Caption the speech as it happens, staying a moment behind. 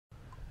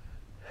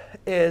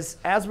is,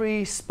 as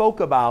we spoke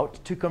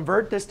about, to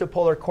convert this to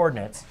polar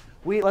coordinates,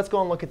 let's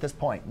go and look at this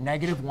point.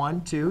 Negative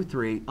 1, 2,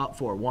 3, up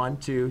 4. 1,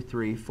 2,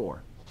 3,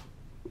 4.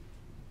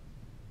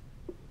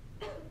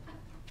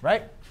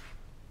 Right?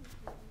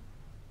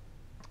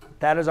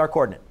 That is our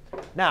coordinate.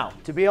 Now,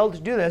 to be able to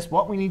do this,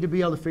 what we need to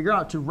be able to figure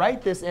out, to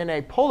write this in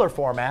a polar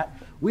format,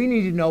 we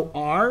need to know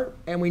r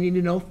and we need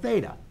to know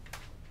theta.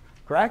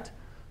 Correct?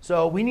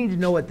 So we need to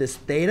know what this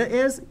theta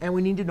is, and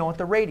we need to know what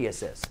the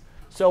radius is.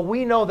 So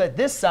we know that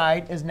this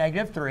side is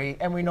negative 3,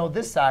 and we know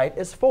this side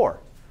is 4.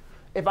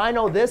 If I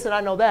know this and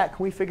I know that,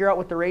 can we figure out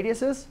what the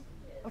radius is?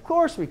 Of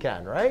course we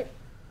can, right?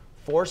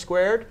 4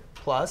 squared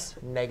plus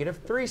negative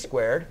 3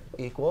 squared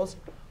equals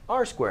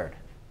r squared.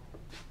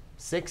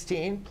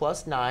 16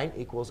 plus 9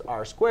 equals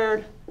r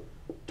squared.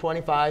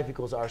 25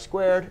 equals r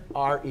squared.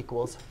 R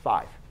equals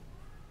 5.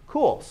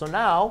 Cool. So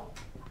now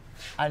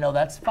I know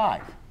that's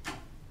 5.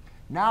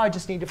 Now I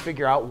just need to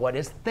figure out what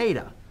is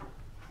theta.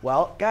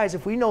 Well, guys,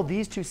 if we know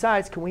these two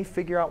sides, can we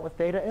figure out what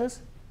theta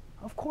is?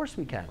 Of course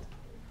we can.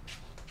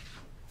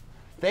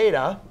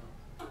 Theta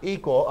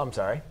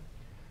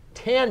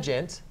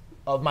tangent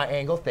of my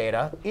angle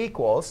theta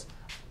equals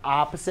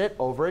opposite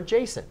over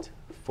adjacent,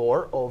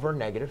 4 over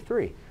negative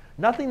 3.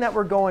 Nothing that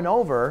we're going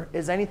over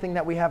is anything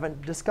that we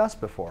haven't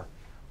discussed before.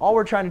 All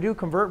we're trying to do,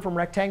 convert from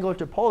rectangular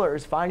to polar,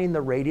 is finding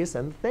the radius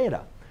and the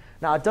theta.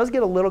 Now, it does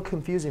get a little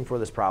confusing for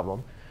this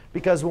problem,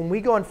 because when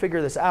we go and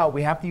figure this out,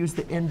 we have to use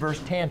the inverse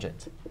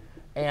tangent.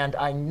 And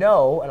I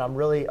know, and I'm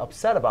really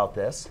upset about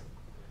this,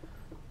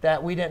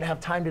 that we didn't have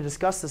time to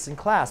discuss this in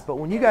class. But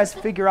when you guys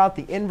figure out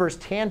the inverse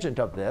tangent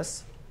of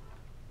this,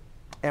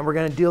 and we're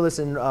going to deal this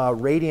in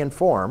radian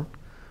form,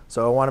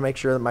 so I want to make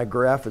sure that my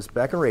graph is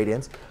back in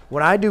radians.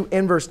 When I do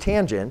inverse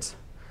tangent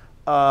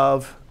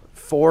of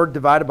 4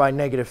 divided by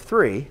negative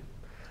 3,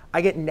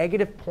 I get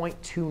negative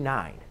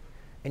 0.29.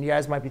 And you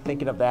guys might be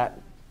thinking of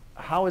that.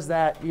 How is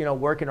that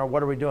working, or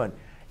what are we doing?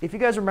 If you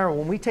guys remember,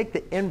 when we take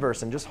the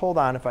inverse, and just hold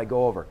on if I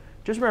go over.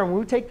 Just remember, when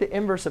we take the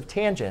inverse of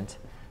tangent,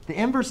 the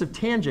inverse of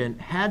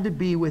tangent had to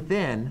be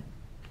within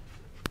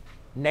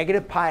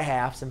negative pi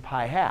halves and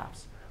pi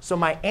halves. So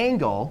my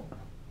angle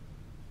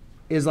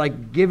is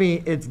like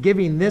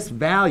giving this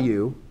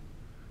value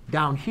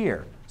down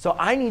here. So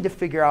I need to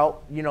figure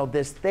out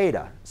this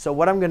theta. So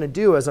what I'm going to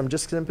do is I'm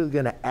just simply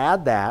going to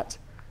add that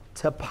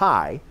to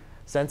pi.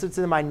 Since it's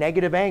in my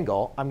negative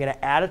angle, I'm going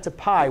to add it to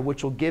pi,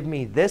 which will give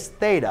me this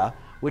theta,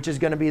 which is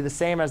going to be the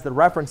same as the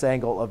reference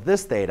angle of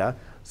this theta.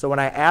 So when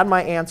I add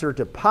my answer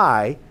to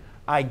pi,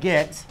 I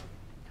get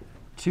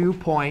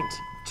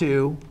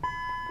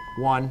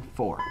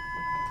 2.214.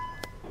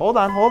 Hold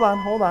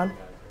on.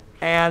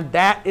 And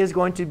that is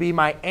going to be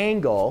my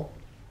angle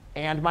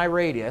and my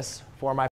radius for my